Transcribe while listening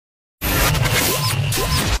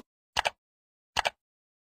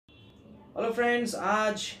Hello friends,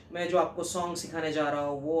 आज मैं जो आपको सॉन्ग सिखाने जा रहा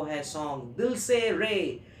हूँ वो है सॉन्ग दिल से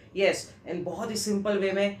रे। यस, एंड बहुत ही सिंपल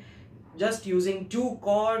वे में, जस्ट यूजिंग 2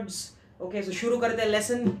 कॉर्ड्स। ओके, सो शुरू करते हैं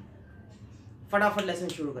लेसन। फटाफट लेसन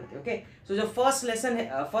शुरू करते हैं। ओके, सो जो फर्स्ट लेसन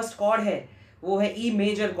है, फर्स्ट कॉर्ड है वो है E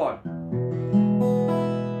major chord.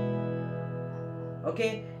 Okay,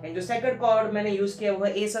 and जो सेकंड कॉर्ड मैंने यूज किया वो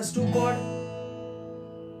है ए सस 2 कॉर्ड।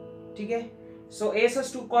 ठीक है, सो ए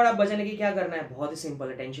सस 2 कॉर्ड आप बजाने की क्या करना है, बहुत ही सिंपल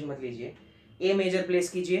है, टेंशन मत लीजिए। ए मेजर प्लेस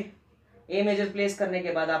कीजिए। ए मेजर प्लेस करने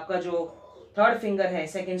के बाद आपका जो थर्ड फिंगर है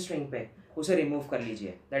सेकंड स्ट्रिंग पे, उसे रिमूव कर लीजिए।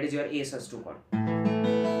 That is your A sauce 2 cord.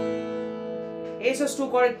 A sauce 2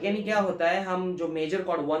 cord यानी क्या होता है, हम जो मेजर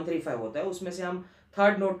कॉर्ड 1 3 5 होता है उसमें से हम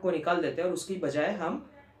थर्ड नोट को निकाल देते हैं और उसकी बजाय हम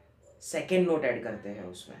सेकेंड नोट ऐड करते हैं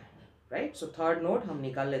उसमें। राइट, सो थर्ड नोट हम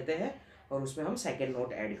निकाल लेते हैं और उसमें हम सेकेंड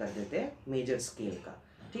नोट ऐड कर देते हैं मेजर स्केल का।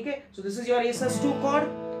 ठीक है, so this is your A sauce 2 cord.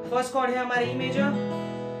 First cord है हमारा ई मेजर,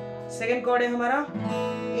 सेकेंड कॉर्ड है हमारा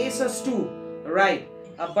ए सस 2। राइट,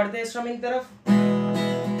 अब बढ़ते हैं स्ट्रमिंग तरफ।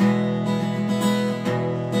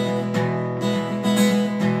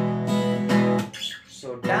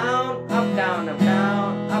 So down up down up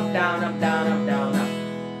down up down up down up down up.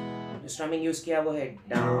 जो स्ट्रमिंग यूज किया वो है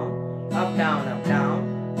down up down up down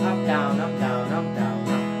up down up down up down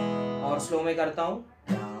up. और स्लो में करता हूं,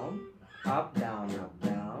 down up down up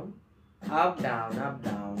down up down up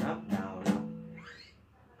down up down up.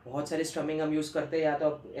 बहुत सारी स्ट्रमिंग हम यूज करते हैं, या तो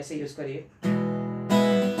आप ऐसे यूज करिए,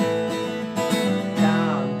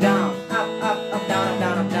 down down up up up down up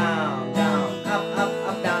down up down down up up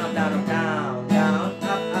up down up down up down down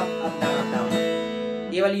up up up down up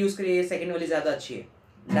down. ये वाली यूज करिए, सेकंड वाली ज्यादा अच्छी है।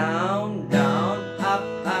 Down down up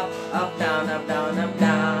up up down up down up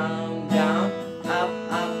down down up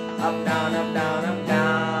up down up down up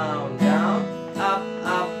down down up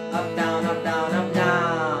up down up down up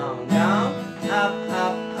down down up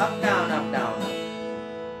down up down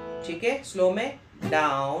up. ठीक है, slow में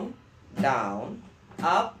down down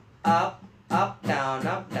up up down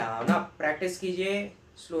up. Practice कीजिए,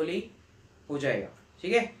 slowly हो जाएगा।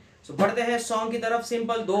 ठीक है, सो बढ़ते हैं सॉन्ग की तरफ।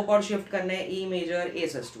 सिंपल 2 कॉर्ड शिफ्ट करने हैं, ई मेजर ए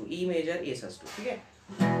सस 2, ई मेजर ए सस 2। ठीक है,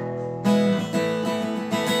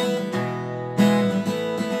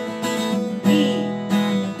 ई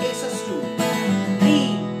ए सस 2, ई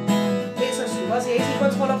ए सस 2, बस यही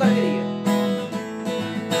सीक्वेंस फॉलो करते रहिए।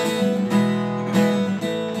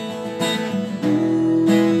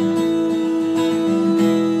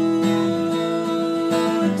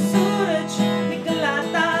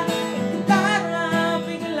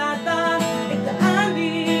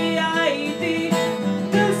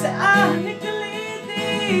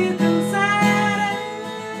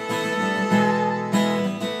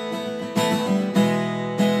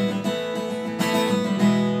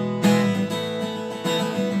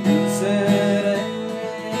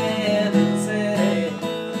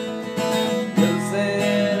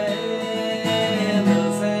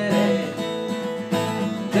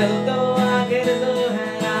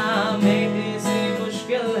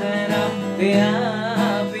 पिया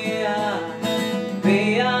पिया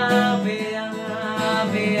पिया पिया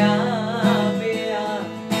पिया पिया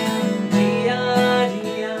जिया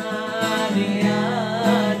जिया जिया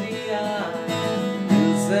जिया दिल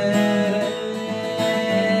से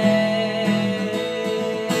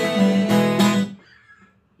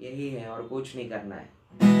यही है और कुछ नहीं करना है।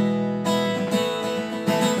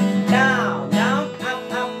 Down down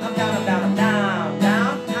up up up down down down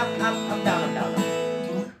down up up up down down.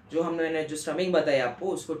 जो हमने जो स्ट्रमिंग बताई आपको,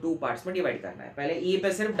 उसको 2 पार्ट्स में डिवाइड करना है। पहले ई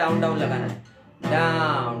पे सिर्फ डाउन डाउन लगाना है,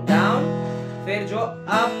 डाउन डाउन। फिर जो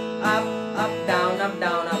अप अप डाउन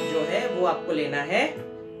अप जो है वो आपको लेना है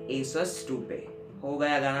ए सस 2 पे। हो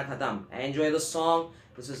गया, गाना खत्म। Enjoy the song.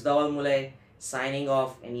 This is Dhawal Mule signing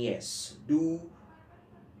off, and yes, do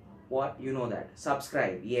what you know, that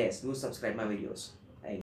subscribe. Yes, do subscribe my videos.